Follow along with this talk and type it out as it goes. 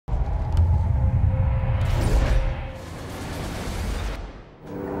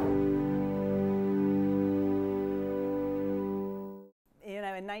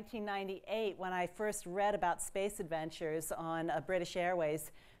1998 when I first read about space adventures on a British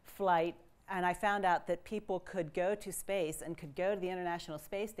Airways flight, and I found out that people could go to space and could go to the International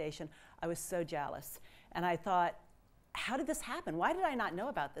Space Station. I was so jealous. And I thought, how did this happen? Why did I not know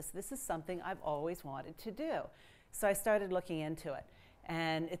about this? This is something I've always wanted to do. So I started looking into it.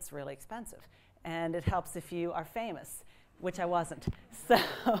 And it's really expensive. And it helps if you are famous, which I wasn't. So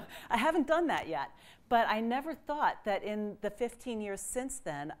I haven't done that yet. But I never thought that in the 15 years since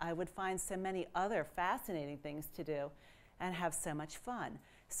then, I would find so many other fascinating things to do and have so much fun.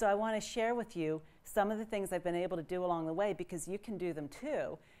 So I want to share with you some of the things I've been able to do along the way, because you can do them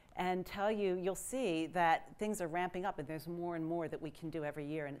too, and tell you, you'll see that things are ramping up and there's more and more that we can do every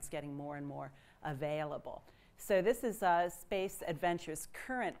year, and it's getting more and more available. So this is Space Adventure's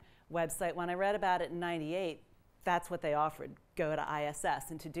current website. When I read about it in '98, that's what they offered, go to ISS.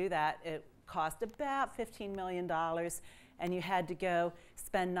 And to do that, it cost about $15 million, and you had to go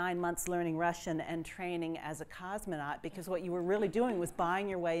spend 9 months learning Russian and training as a cosmonaut, because what you were really doing was buying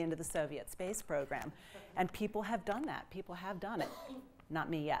your way into the Soviet space program. And people have done that. People have done it. Not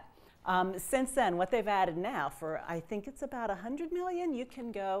me yet. Since then, what they've added now, for I think it's about 100 million, you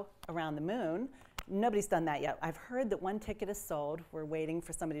can go around the moon. Nobody's done that yet. I've heard that one ticket is sold. We're waiting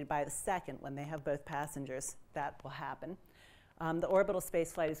for somebody to buy the second when they have both passengers. That will happen. The orbital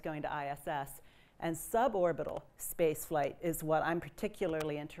space flight is going to ISS. And suborbital space flight is what I'm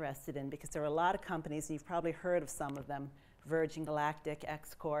particularly interested in, because there are a lot of companies, and you've probably heard of some of them, Virgin Galactic,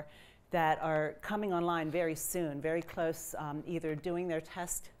 X-Corp, that are coming online very soon, very close, either doing their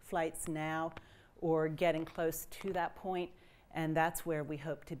test flights now or getting close to that point. And that's where we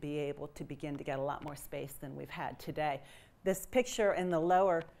hope to be able to begin to get a lot more space than we've had today. This picture in the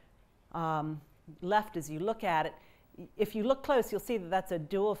lower left, as you look at it, if you look close, you'll see that that's a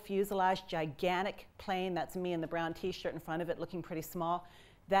dual fuselage, gigantic plane. That's me in the brown t-shirt in front of it, looking pretty small.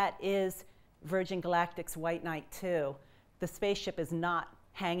 That is Virgin Galactic's White Knight 2. The spaceship is not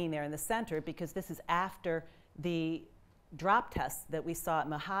hanging there in the center, because this is after the drop test that we saw at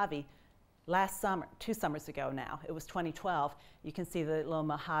Mojave last summer, 2 summers ago now. It was 2012. You can see the little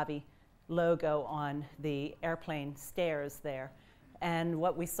Mojave logo on the airplane stairs there. And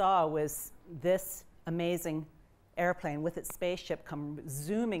what we saw was this amazing airplane with its spaceship come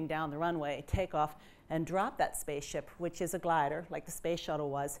zooming down the runway, take off, and drop that spaceship, which is a glider, like the space shuttle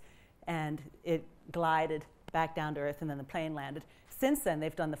was, and it glided back down to Earth, and then the plane landed. Since then,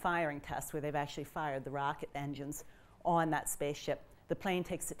 they've done the firing test, where they've actually fired the rocket engines on that spaceship. The plane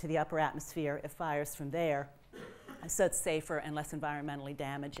takes it to the upper atmosphere. It fires from there, so it's safer and less environmentally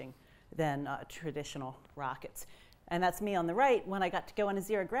damaging than traditional rockets. And that's me on the right when I got to go on a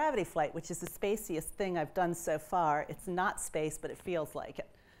zero-gravity flight, which is the spaciest thing I've done so far. It's not space, but it feels like it.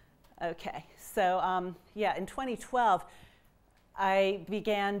 OK, so yeah, in 2012, I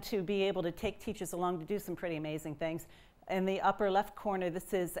began to be able to take teachers along to do some pretty amazing things. In the upper left corner,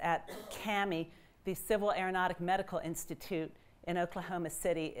 this is at CAMI, the Civil Aeronautic Medical Institute in Oklahoma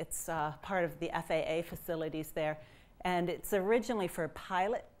City. It's part of the FAA facilities there. And it's originally for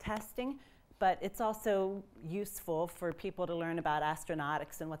pilot testing, but it's also useful for people to learn about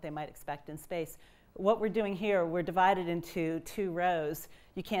astronautics and what they might expect in space. What we're doing here, we're divided into 2 rows.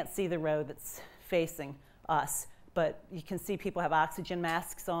 You can't see the row that's facing us, but you can see people have oxygen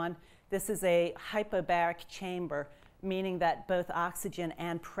masks on. This is a hypobaric chamber, meaning that both oxygen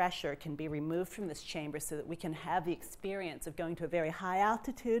and pressure can be removed from this chamber, so that we can have the experience of going to a very high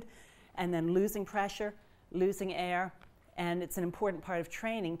altitude and then losing pressure, losing air. And it's an important part of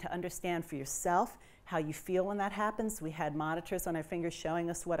training to understand for yourself how you feel when that happens. We had monitors on our fingers showing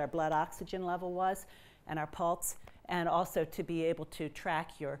us what our blood oxygen level was and our pulse, and also to be able to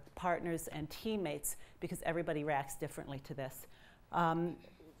track your partners and teammates, because everybody reacts differently to this.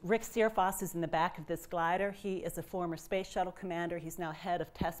 Rick Searfoss is in the back of this glider. He is a former space shuttle commander. He's now head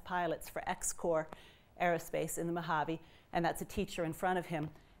of test pilots for X-Corp Aerospace in the Mojave, and that's a teacher in front of him.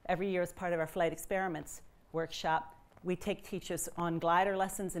 Every year, as part of our flight experiments workshop, we take teachers on glider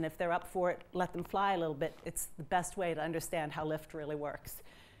lessons, and if they're up for it, let them fly a little bit. It's the best way to understand how lift really works.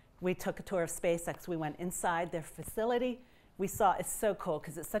 We took a tour of SpaceX. We went inside their facility. We saw, it's so cool,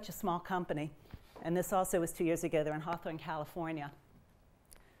 because it's such a small company. And this also was 2 years ago. They're in Hawthorne, California.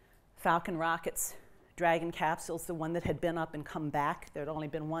 Falcon rockets, Dragon capsules, the one that had been up and come back. There had only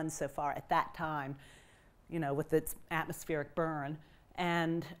been one so far at that time, you know, with its atmospheric burn.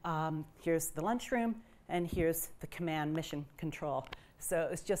 And here's the lunchroom, and here's the command mission control. So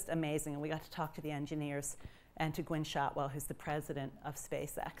it was just amazing. And we got to talk to the engineers and to Gwynne Shotwell, who's the president of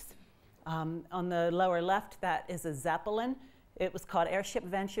SpaceX. On the lower left, that is a Zeppelin. It was called Airship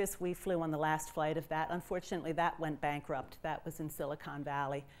Ventures. We flew on the last flight of that. Unfortunately, that went bankrupt. That was in Silicon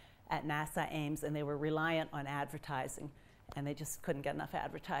Valley at NASA Ames, and they were reliant on advertising, and they just couldn't get enough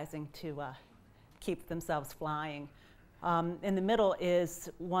advertising to keep themselves flying. In the middle is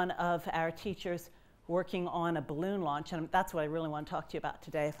one of our teachers working on a balloon launch, and that's what I really want to talk to you about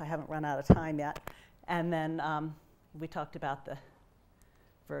today if I haven't run out of time yet. And then we talked about the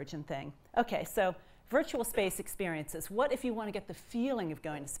Virgin thing. Okay, so virtual space experiences. What if you want to get the feeling of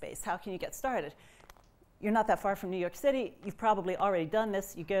going to space? How can you get started? You're not that far from New York City. You've probably already done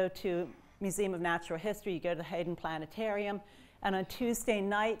this. You go to Museum of Natural History, you go to the Hayden Planetarium, and on Tuesday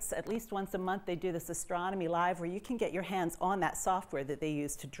nights, at least once a month, they do this Astronomy Live where you can get your hands on that software that they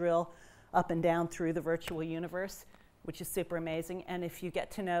use to drill up and down through the virtual universe, which is super amazing. And if you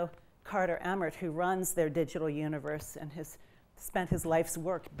get to know Carter Emmert, who runs their digital universe and has spent his life's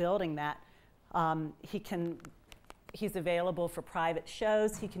work building that, he's available for private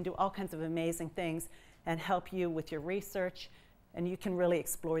shows. He can do all kinds of amazing things and help you with your research, and you can really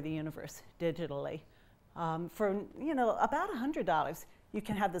explore the universe digitally. For about $100, you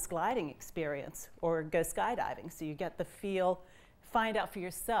can have this gliding experience or go skydiving, so you get the feel, find out for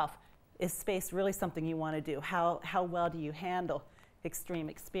yourself, is space really something you want to do? How well do you handle extreme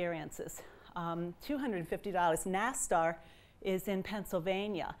experiences? $250. NASTAR is in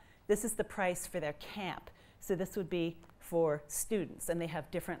Pennsylvania. This is the price for their camp. So this would be for students, and they have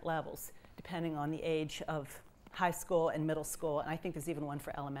different levels depending on the age of high school and middle school, and I think there's even one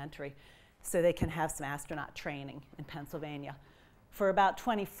for elementary. So they can have some astronaut training in Pennsylvania. For about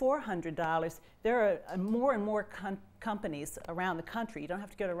 $2,400, there are more and more companies around the country, you don't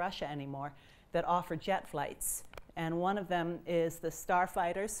have to go to Russia anymore, that offer jet flights. And one of them is the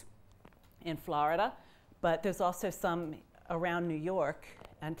Starfighters in Florida, but there's also some around New York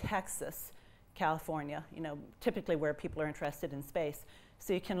and Texas, California, typically where people are interested in space.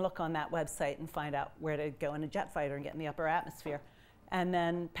 So you can look on that website and find out where to go in a jet fighter and get in the upper atmosphere. And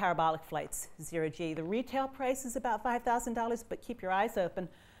then parabolic flights, 0G. The retail price is about $5,000, but keep your eyes open.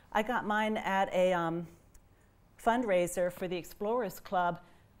 I got mine at a fundraiser for the Explorers Club,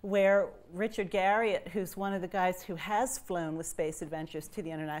 where Richard Garriott, who's one of the guys who has flown with Space Adventures to the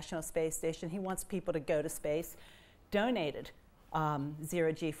International Space Station, he wants people to go to space, donated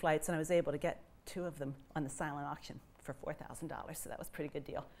 0G flights, and I was able to get 2 of them on the silent auction for $4,000, so that was a pretty good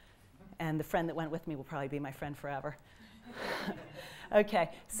deal. And the friend that went with me will probably be my friend forever.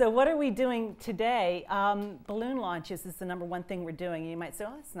 Okay, so what are we doing today? Balloon launches is the #1 thing we're doing. You might say,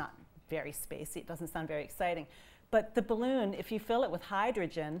 oh, it's not very spacey, it doesn't sound very exciting. But the balloon, if you fill it with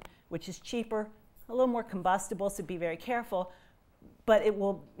hydrogen, which is cheaper, a little more combustible, so be very careful, but it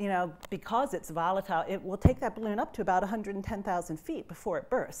will, because it's volatile, it will take that balloon up to about 110,000 feet before it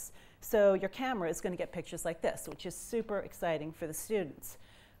bursts. So your camera is going to get pictures like this, which is super exciting for the students.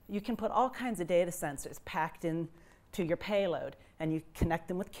 You can put all kinds of data sensors packed into your payload, and you connect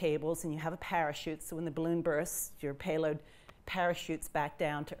them with cables, and you have a parachute, so when the balloon bursts, your payload parachutes back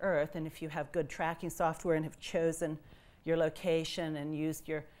down to Earth, and if you have good tracking software and have chosen your location and used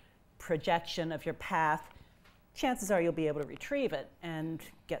your projection of your path, chances are you'll be able to retrieve it and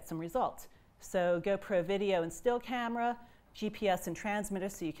get some results. So GoPro video and still camera, GPS and transmitter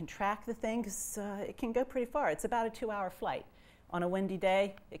so you can track the thing, because it can go pretty far. It's about a 2-hour flight. On a windy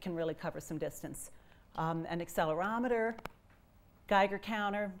day, it can really cover some distance. An accelerometer, Geiger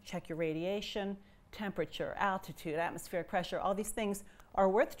counter, check your radiation, temperature, altitude, atmospheric pressure, all these things are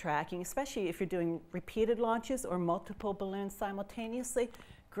worth tracking, especially if you're doing repeated launches or multiple balloons simultaneously.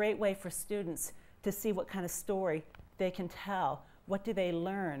 Great way for students to see what kind of story they can tell. What do they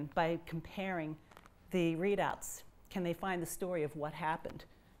learn by comparing the readouts? Can they find the story of what happened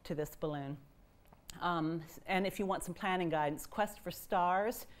to this balloon? And if you want some planning guidance, Quest for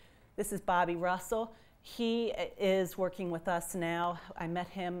Stars. This is Bobby Russell. He is working with us now. I met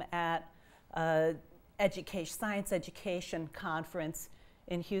him at science education conference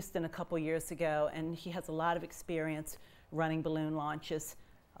in Houston a couple years ago, and he has a lot of experience running balloon launches.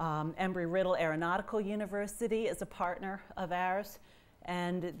 Embry-Riddle Aeronautical University is a partner of ours,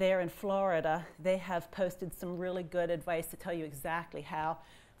 and there in Florida, they have posted some really good advice to tell you exactly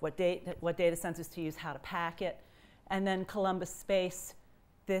what data sensors to use, how to pack it. And then Columbus Space,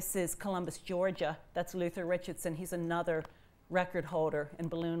 this is Columbus, Georgia. That's Luther Richardson. He's another record holder in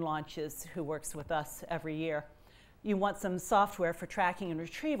balloon launches who works with us every year. You want some software for tracking and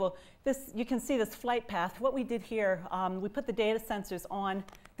retrieval. You can see this flight path. What we did here, we put the data sensors on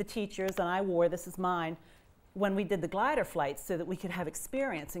the teachers, and I wore, this is mine, when we did the glider flights so that we could have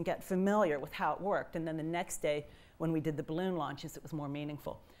experience and get familiar with how it worked. And then the next day, when we did the balloon launches, it was more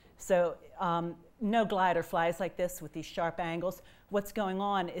meaningful. So no glider flies like this with these sharp angles. What's going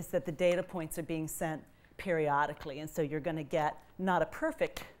on is that the data points are being sent periodically, and so you're going to get not a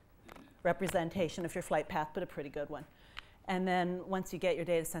perfect representation of your flight path, but a pretty good one. And then once you get your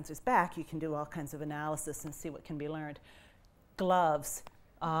data sensors back, you can do all kinds of analysis and see what can be learned. Gloves,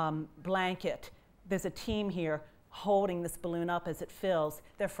 blanket. There's a team here holding this balloon up as it fills.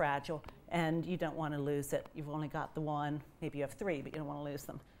 They're fragile, and you don't want to lose it. You've only got the one, maybe you have three, but you don't want to lose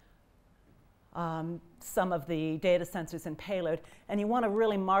them. Some of the data sensors and payload, and you want to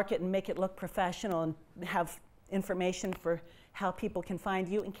really mark it and make it look professional and have information for how people can find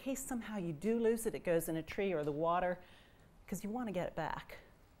you in case somehow you do lose it. It goes in a tree or the water, because you want to get it back.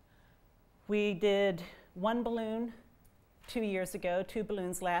 We did one balloon 2 years ago, 2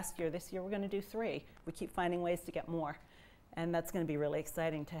 balloons last year. This year we're going to do 3. We keep finding ways to get more, and that's going to be really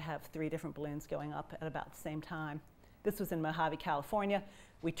exciting to have 3 different balloons going up at about the same time. This was in Mojave, California.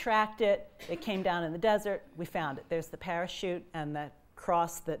 We tracked it. It came down in the desert. We found it. There's the parachute and the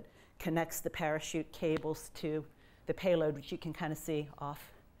cross that connects the parachute cables to the payload, which you can kind of see off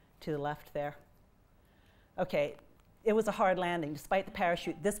to the left there. Okay, it was a hard landing. Despite the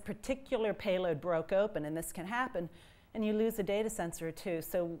parachute, this particular payload broke open, and this can happen, and you lose a data sensor or 2.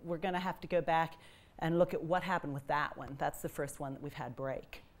 So we're going to have to go back and look at what happened with that one. That's the first one that we've had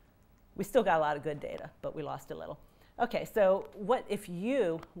break. We still got a lot of good data, but we lost a little. Okay, so what if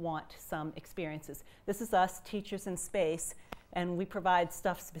you want some experiences? This is us, teachers in space, and we provide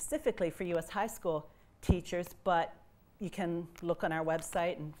stuff specifically for U.S. high school teachers, but you can look on our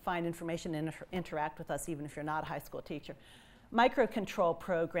website and find information and interact with us even if you're not a high school teacher. Microcontrol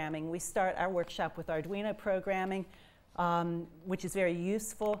programming. We start our workshop with Arduino programming, which is very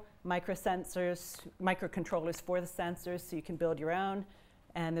useful. Microsensors, microcontrollers for the sensors, so you can build your own,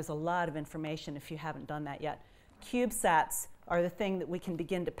 and there's a lot of information if you haven't done that yet. CubeSats are the thing that we can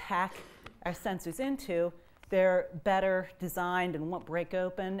begin to pack our sensors into. They're better designed and won't break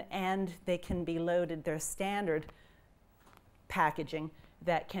open, and they can be loaded. They're standard packaging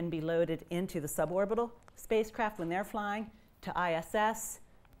that can be loaded into the suborbital spacecraft when they're flying, to ISS.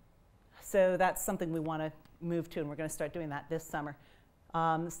 So that's something we want to move to, and we're going to start doing that this summer.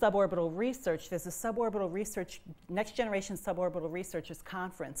 Suborbital research, there's a suborbital research, next generation suborbital researchers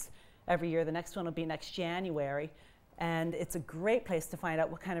conference every year. The next one will be next January, and it's a great place to find out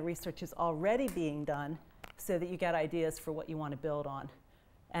what kind of research is already being done so that you get ideas for what you want to build on.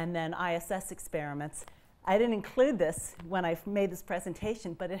 And then ISS experiments. I didn't include this when I made this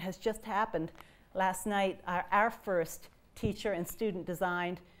presentation, but it has just happened. Last night, our first teacher and student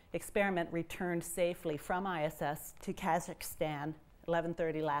designed experiment returned safely from ISS to Kazakhstan,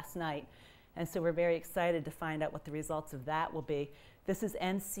 11:30 last night. And so we're very excited to find out what the results of that will be. This is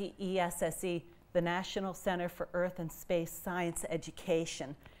NCESSE, the National Center for Earth and Space Science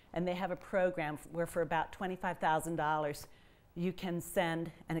Education. And they have a program where for about $25,000 you can send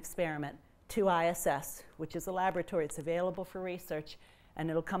an experiment to ISS, which is a laboratory. It's available for research, and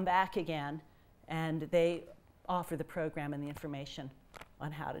it'll come back again, and they offer the program and the information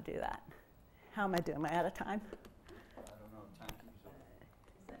on how to do that. How am I doing? Am I out of time? I don't know. Time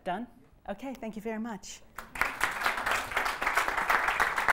keeps up. Done? Okay, thank you very much.